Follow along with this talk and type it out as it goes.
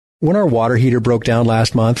When our water heater broke down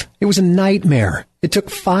last month, it was a nightmare. It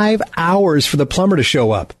took 5 hours for the plumber to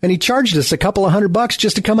show up, and he charged us a couple of $100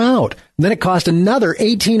 just to come out. And then it cost another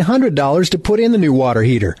 $1,800 to put in the new water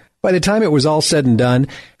heater. By the time it was all said and done,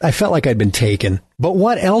 I felt like I'd been taken. But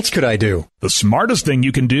what else could I do? The smartest thing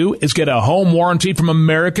you can do is get a home warranty from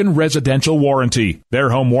American Residential Warranty.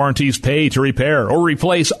 Their home warranties pay to repair or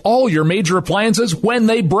replace all your major appliances when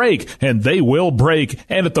they break, and they will break,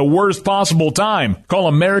 and at the worst possible time. Call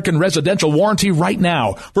American Residential Warranty right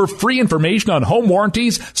now for free information on home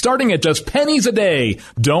warranties starting at just pennies a day.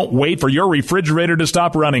 Don't wait for your refrigerator to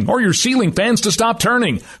stop running or your ceiling fans to stop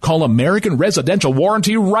turning. Call American Residential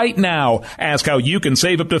Warranty right now. Ask how you can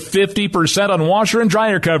save up to 50% on washer and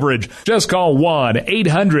dryer coverage. Just call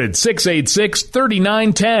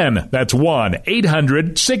 1-800-686-3910. That's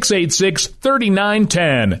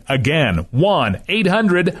 1-800-686-3910. Again,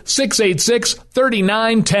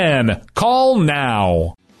 1-800-686-3910. Call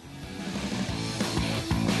now.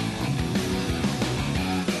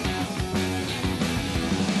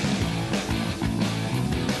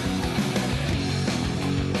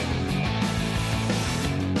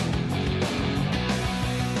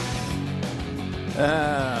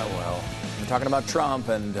 Well, we're talking about Trump,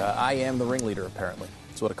 and I am the ringleader, apparently.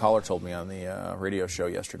 That's what a caller told me on the radio show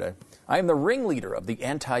yesterday. I am the ringleader of the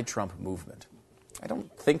anti-Trump movement. I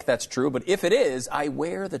don't think that's true, but if it is, I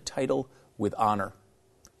wear the title with honor.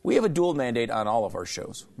 We have a dual mandate on all of our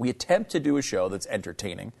shows. We attempt to do a show that's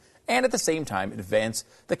entertaining and at the same time advance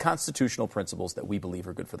the constitutional principles that we believe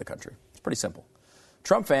are good for the country. It's pretty simple.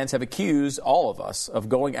 Trump fans have accused all of us of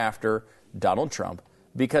going after Donald Trump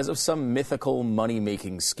because of some mythical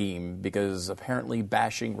money-making scheme, because apparently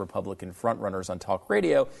bashing Republican frontrunners on talk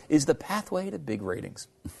radio is the pathway to big ratings.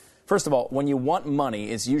 First of all, when you want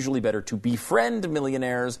money, it's usually better to befriend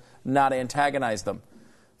millionaires, not antagonize them.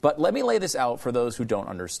 But let me lay this out for those who don't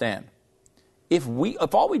understand. If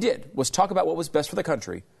all we did was talk about what was best for the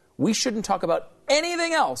country, we shouldn't talk about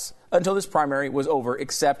anything else until this primary was over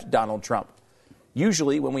except Donald Trump.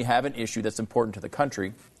 Usually, when we have an issue that's important to the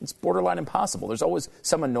country, it's borderline impossible. There's always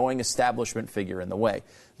some annoying establishment figure in the way.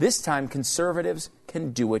 This time, conservatives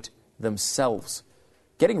can do it themselves.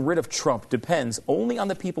 Getting rid of Trump depends only on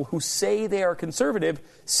the people who say they are conservative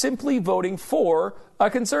simply voting for a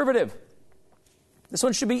conservative. This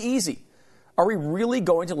one should be easy. Are we really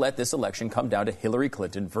going to let this election come down to Hillary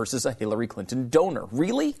Clinton versus a Hillary Clinton donor?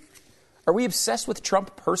 Really? Are we obsessed with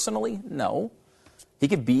Trump personally? No. He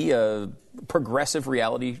could be a progressive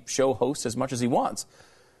reality show host as much as he wants.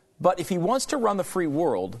 But if he wants to run the free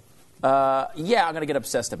world, I'm going to get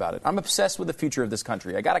obsessed about it. I'm obsessed with the future of this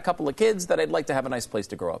country. I got a couple of kids that I'd like to have a nice place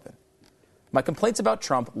to grow up in. My complaints about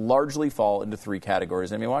Trump largely fall into three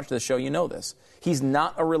categories. And if you watch this show, you know this. He's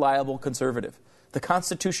not a reliable conservative. The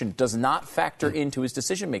Constitution does not factor into his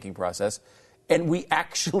decision-making process, and we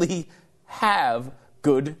actually have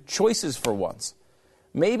good choices for once.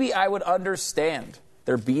 Maybe I would understand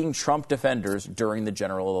there being Trump defenders during the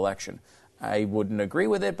general election. I wouldn't agree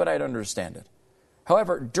with it, but I'd understand it.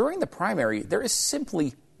 However, during the primary, there is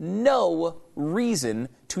simply no reason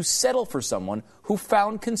to settle for someone who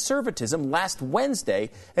found conservatism last Wednesday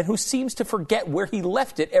and who seems to forget where he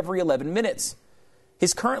left it every 11 minutes.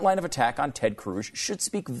 His current line of attack on Ted Cruz should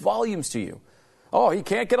speak volumes to you. Oh, he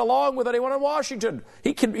can't get along with anyone in Washington.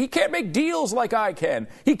 He can't make deals like I can.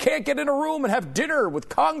 He can't get in a room and have dinner with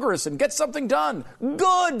Congress and get something done.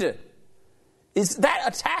 Good. Is that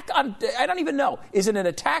attack on, I don't even know. Is it an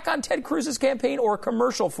attack on Ted Cruz's campaign or a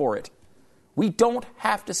commercial for it? We don't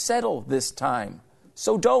have to settle this time.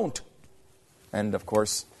 So don't. And, of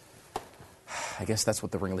course, I guess that's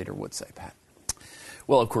what the ringleader would say, Pat.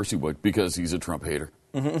 Well, of course he would, because he's a Trump hater.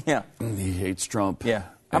 Mm-hmm, yeah. He hates Trump. Yeah.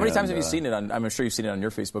 How many times have you seen it on, I'm sure you've seen it on your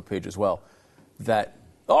Facebook page as well, that,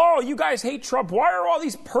 oh, you guys hate Trump. Why are all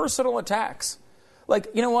these personal attacks? Like,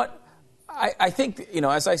 you know what? I think,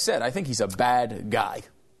 as I said, I think he's a bad guy.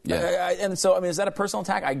 Yeah. And so, is that a personal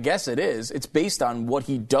attack? I guess it is. It's based on what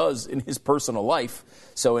he does in his personal life.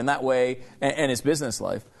 So in that way, and his business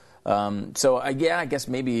life. I guess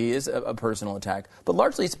maybe he is a personal attack. But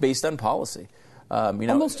largely it's based on policy.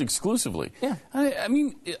 Almost exclusively. Yeah.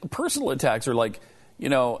 Personal attacks are like,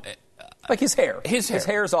 like his hair. His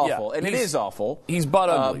hair is awful, yeah. and it is awful. He's butt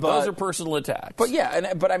ugly. Those are personal attacks. But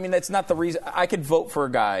yeah, that's not the reason. I could vote for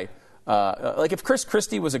a guy, like if Chris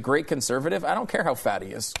Christie was a great conservative, I don't care how fat he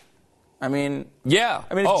is.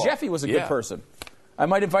 If Jeffy was a good person, I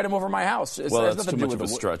might invite him over to my house. Well, that's too much of a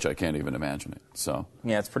stretch. I can't even imagine it. So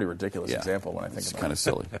yeah, it's a pretty ridiculous example when I think about it. It's kind of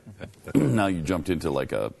silly. Now you jumped into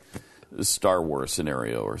like a Star Wars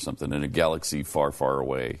scenario or something in a galaxy far, far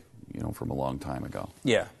away, from a long time ago.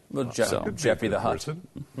 Yeah. Well, Jeffy the Hutt.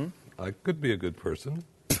 I could be a good person.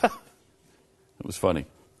 It was funny.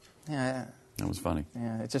 Yeah. That was funny.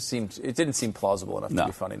 Yeah, it didn't seem plausible enough to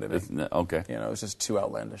be funny to me. Okay. You know, it was just too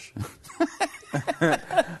outlandish. But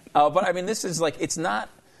I mean, this is like, it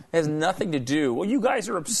has nothing to do, well, you guys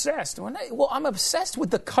are obsessed. Well, I'm obsessed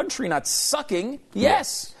with the country not sucking.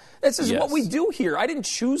 Yes. This is what we do here. I didn't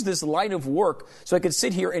choose this line of work so I could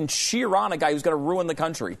sit here and cheer on a guy who's going to ruin the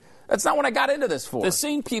country. That's not what I got into this for. The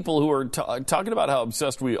same people who are talking about how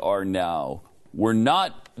obsessed we are now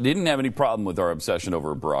didn't have any problem with our obsession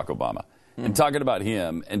over Barack Obama. And talking about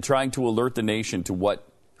him and trying to alert the nation to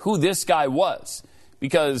who this guy was.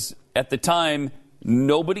 Because at the time,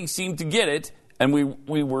 nobody seemed to get it, and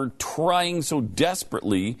we were trying so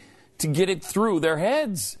desperately to get it through their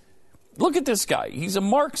heads. Look at this guy. He's a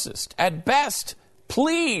Marxist at best.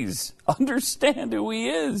 Please understand who he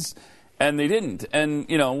is. And they didn't. And,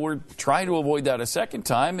 we're trying to avoid that a second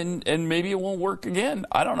time, and maybe it won't work again.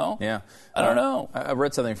 I don't know. Yeah. I don't know. I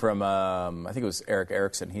read something from, I think it was Eric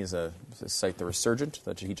Erickson. He's a site, The Resurgent,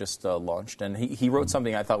 that he just launched. And he wrote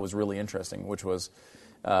something I thought was really interesting, which was,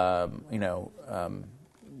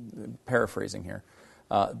 paraphrasing here,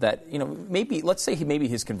 that, maybe, let's say maybe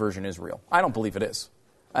his conversion is real. I don't believe it is.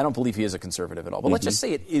 I don't believe he is a conservative at all. But let's just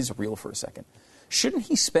say it is real for a second. Shouldn't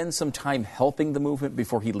he spend some time helping the movement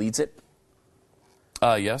before he leads it?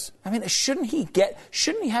 Yes. I mean, shouldn't he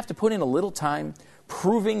have to put in a little time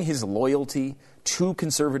proving his loyalty to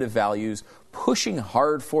conservative values, pushing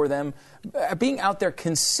hard for them, being out there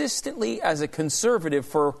consistently as a conservative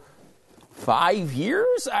for 5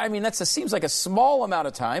 years? I mean, that seems like a small amount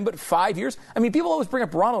of time, but 5 years? I mean, people always bring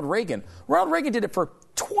up Ronald Reagan. Ronald Reagan did it for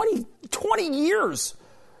 20 years.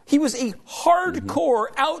 He was a hardcore,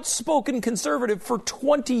 outspoken conservative for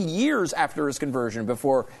 20 years after his conversion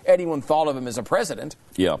before anyone thought of him as a president.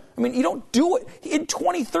 Yeah. I mean, you don't do it. In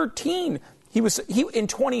 2013, in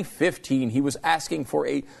 2015, he was asking for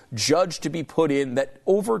a judge to be put in that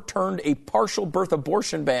overturned a partial birth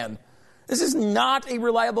abortion ban. This is not a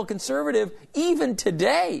reliable conservative, even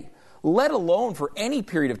today, let alone for any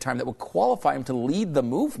period of time that would qualify him to lead the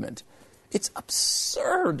movement. It's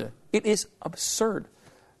absurd. It is absurd.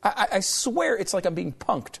 I swear it's like I'm being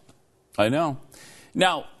punked. I know.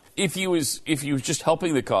 Now, if he was just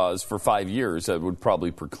helping the cause for 5 years, that would probably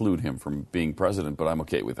preclude him from being president, but I'm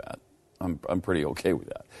okay with that. I'm pretty okay with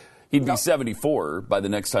that. He'd be 74 by the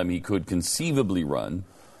next time he could conceivably run.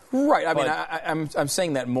 Right. I mean, I'm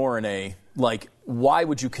saying that more in a, why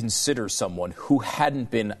would you consider someone who hadn't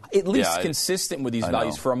been at least consistent with these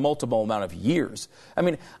values for a multiple amount of years? I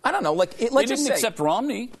mean, I don't know. They didn't accept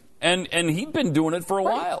Romney. And he'd been doing it for a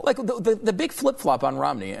while. Like the big flip-flop on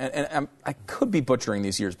Romney, and I could be butchering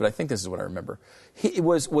these years, but I think this is what I remember. It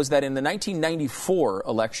was that in the 1994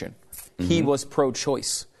 election, he was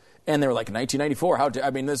pro-choice. And they were like,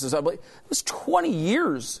 1994, it was 20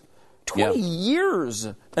 years. 20 years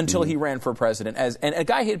until he ran for president. And a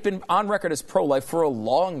guy who had been on record as pro-life for a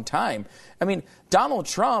long time. I mean, Donald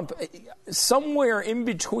Trump, somewhere in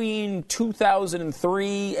between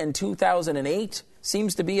 2003 and 2008,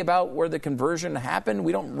 seems to be about where the conversion happened.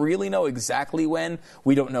 We don't really know exactly when.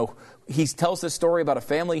 We don't know. He tells this story about a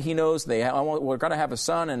family he knows. They were going to have a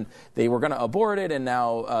son, and they were going to abort it, and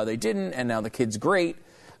now they didn't, and now the kid's great.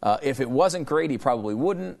 If it wasn't great, he probably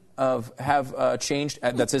wouldn't have changed.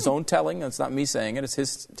 That's his own telling. That's not me saying it. It's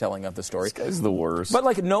his telling of the story. This guy's the worst.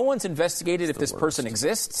 But no one's investigated if this person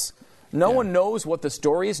exists. No one knows what the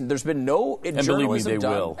story is, and there's been no journalism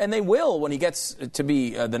done. Will. And they will when he gets to be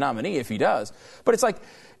the nominee, if he does. But it's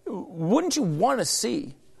wouldn't you want to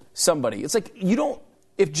see somebody? It's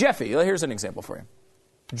if Jeffy, here's an example for you.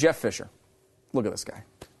 Jeff Fisher. Look at this guy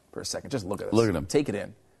for a second. Just look at this. Look at him. Take it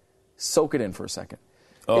in. Soak it in for a second.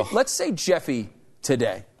 Oh. Let's say Jeffy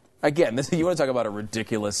today. Again, you want to talk about a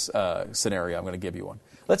ridiculous scenario. I'm going to give you one.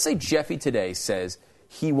 Let's say Jeffy today says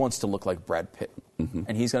he wants to look like Brad Pitt.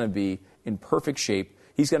 And he's going to be in perfect shape.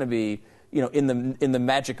 He's going to be, in the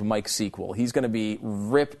Magic Mike sequel. He's going to be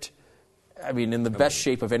ripped, in the best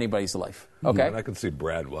shape of anybody's life. Okay? And I can see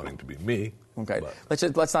Brad wanting to be me. Okay.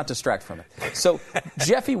 Let's not distract from it. So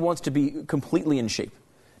Jeffy wants to be completely in shape.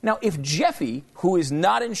 Now, if Jeffy, who is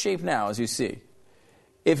not in shape now, as you see,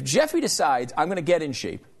 if Jeffy decides, I'm going to get in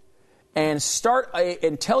shape and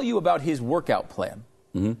and tell you about his workout plan,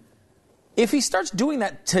 if he starts doing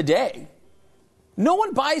that today, no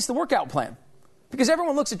one buys the workout plan because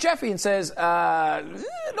everyone looks at Jeffy and says,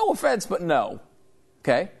 no offense, but no.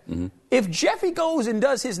 Okay? If Jeffy goes and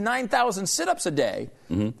does his 9,000 sit-ups a day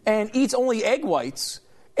and eats only egg whites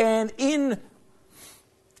and in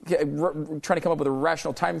trying to come up with a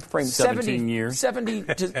rational time frame. 17 years.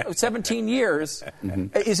 17 years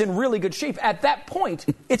is in really good shape. At that point,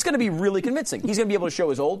 it's going to be really convincing. He's going to be able to show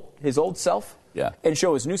his old self and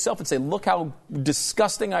show his new self and say, look how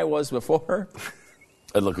disgusting I was before.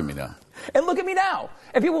 And look at me now. And look at me now.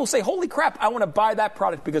 And people will say, holy crap, I want to buy that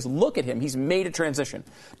product because look at him. He's made a transition.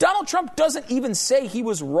 Donald Trump doesn't even say he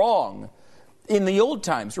was wrong in the old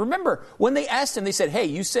times. Remember, when they asked him, they said, hey,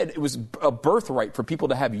 you said it was a birthright for people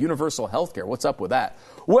to have universal health care. What's up with that?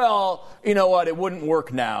 Well, you know what? It wouldn't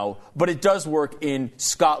work now, but it does work in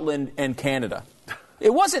Scotland and Canada.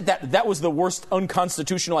 It wasn't that was the worst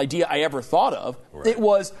unconstitutional idea I ever thought of. Right. It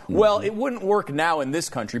was, well, it wouldn't work now in this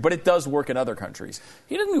country, but it does work in other countries.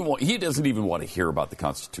 He doesn't even want to hear about the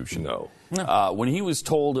Constitution. No. When he was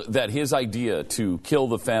told that his idea to kill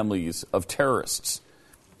the families of terrorists,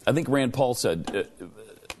 I think Rand Paul said,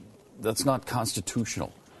 that's not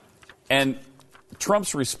constitutional. And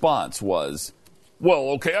Trump's response was,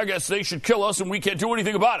 well, okay, I guess they should kill us and we can't do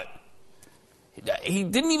anything about it. He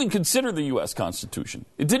didn't even consider the U.S. Constitution.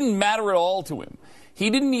 It didn't matter at all to him. He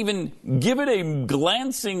didn't even give it a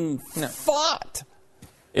glancing thought.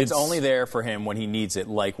 It's only there for him when he needs it,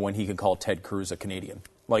 like when he can call Ted Cruz a Canadian.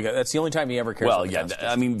 Like, that's the only time he ever cares about the Constitution.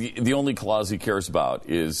 I mean, the only clause he cares about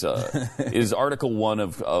is Article 1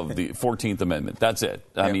 of the 14th Amendment. That's it.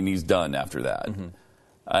 I mean, he's done after that. Mm-hmm.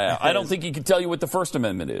 I don't think he can tell you what the First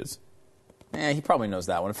Amendment is. He probably knows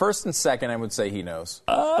that one. First and second, I would say he knows.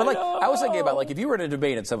 But I was thinking about, if you were in a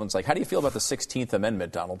debate and someone's like, how do you feel about the 16th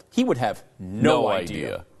Amendment, Donald? He would have no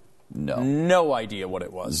idea. No idea what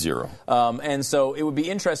it was. Zero. And so it would be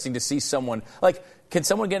interesting to see someone, can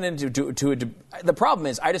someone get into the problem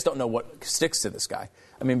is, I just don't know what sticks to this guy.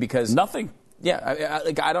 I mean, because... Nothing. Yeah,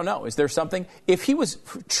 I don't know. Is there something? If he was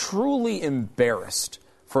truly embarrassed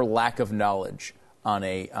for lack of knowledge on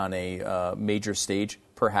a major stage...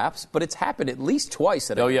 Perhaps, but it's happened at least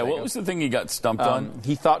twice. What was the thing he got stumped on?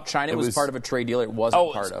 He thought China was part of a trade deal it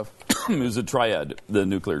wasn't part of. It was a triad, the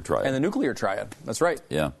nuclear triad. And the nuclear triad, that's right.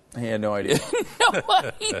 Yeah. He had no idea.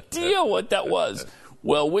 No idea what that was.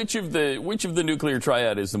 Well, which of the nuclear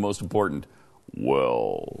triad is the most important?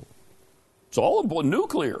 Well, it's all important.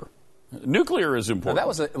 Nuclear. Nuclear is important.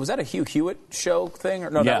 Was that a Hugh Hewitt show thing?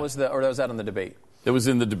 Or no, that was that on the debate? It was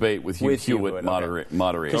in the debate with Hugh Hewitt moderating.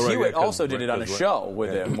 Because Hewitt also did it on a show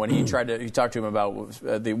with him when he talked to him about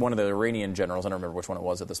one of the Iranian generals. I don't remember which one it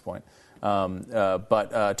was at this point.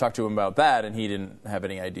 But talked to him about that, and he didn't have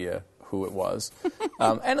any idea who it was.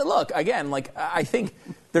 And look, again, I think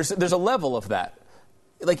there's a level of that.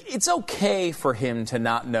 It's okay for him to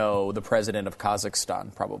not know the president of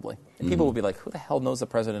Kazakhstan, probably. And people will be like, who the hell knows the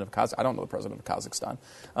president of Kazakhstan? I don't know the president of Kazakhstan.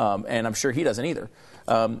 And I'm sure he doesn't either.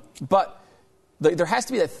 But there has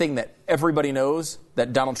to be that thing that everybody knows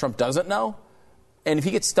that Donald Trump doesn't know. And if he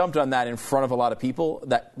gets stumped on that in front of a lot of people,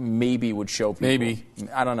 that maybe would show people. Maybe.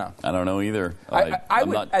 I don't know. I don't know either. I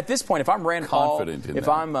would, at this point, if I'm Rand Paul, if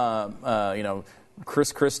I'm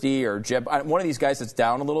Chris Christie or Jeb, one of these guys that's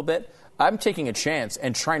down a little bit, I'm taking a chance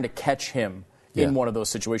and trying to catch him in one of those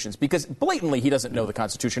situations. Because blatantly, he doesn't know the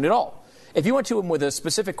Constitution at all. If you went to him with a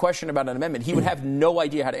specific question about an amendment, he would have no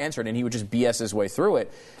idea how to answer it, and he would just BS his way through it.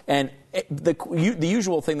 And the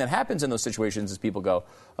usual thing that happens in those situations is people go,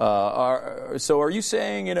 so are you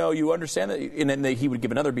saying, you understand that? And then he would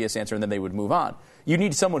give another BS answer, and then they would move on. You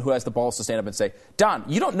need someone who has the balls to stand up and say, Don,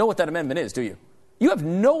 you don't know what that amendment is, do you? You have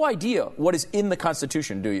no idea what is in the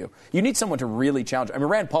Constitution, do you? You need someone to really challenge it. I mean,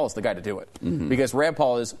 Rand Paul is the guy to do it. Mm-hmm. Because Rand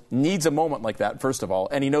Paul needs a moment like that, first of all,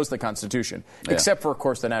 and he knows the Constitution. Yeah. Except for, of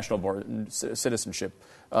course, the national citizenship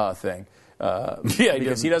thing.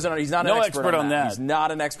 Because he's not an expert on that. He's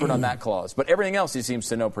not an expert on that clause. But everything else he seems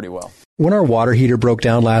to know pretty well. When our water heater broke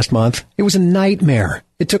down last month, it was a nightmare.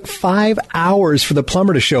 It took 5 hours for the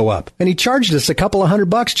plumber to show up, and he charged us a couple of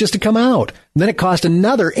 $100 just to come out. Then it cost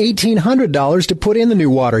another $1,800 to put in the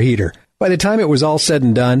new water heater. By the time it was all said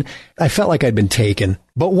and done, I felt like I'd been taken.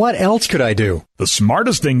 But what else could I do? The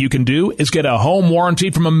smartest thing you can do is get a home warranty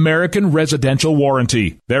from American Residential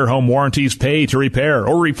Warranty. Their home warranties pay to repair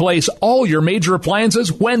or replace all your major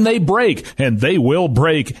appliances when they break, and they will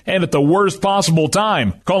break, and at the worst possible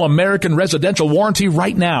time. Call American Residential Warranty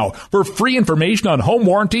right now for free information on home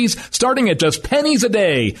warranties starting at just pennies a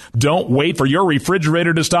day. Don't wait for your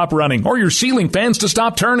refrigerator to stop running or your ceiling fans to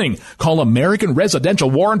stop turning. Call American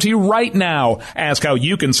Residential Warranty right now. Ask how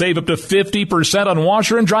you can save up to 50% on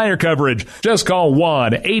washer and dryer coverage. Just call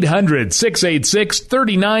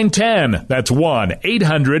 1-800-686-3910. That's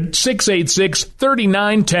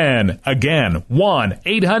 1-800-686-3910. Again,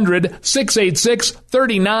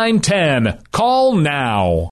 1-800-686-3910. Call now.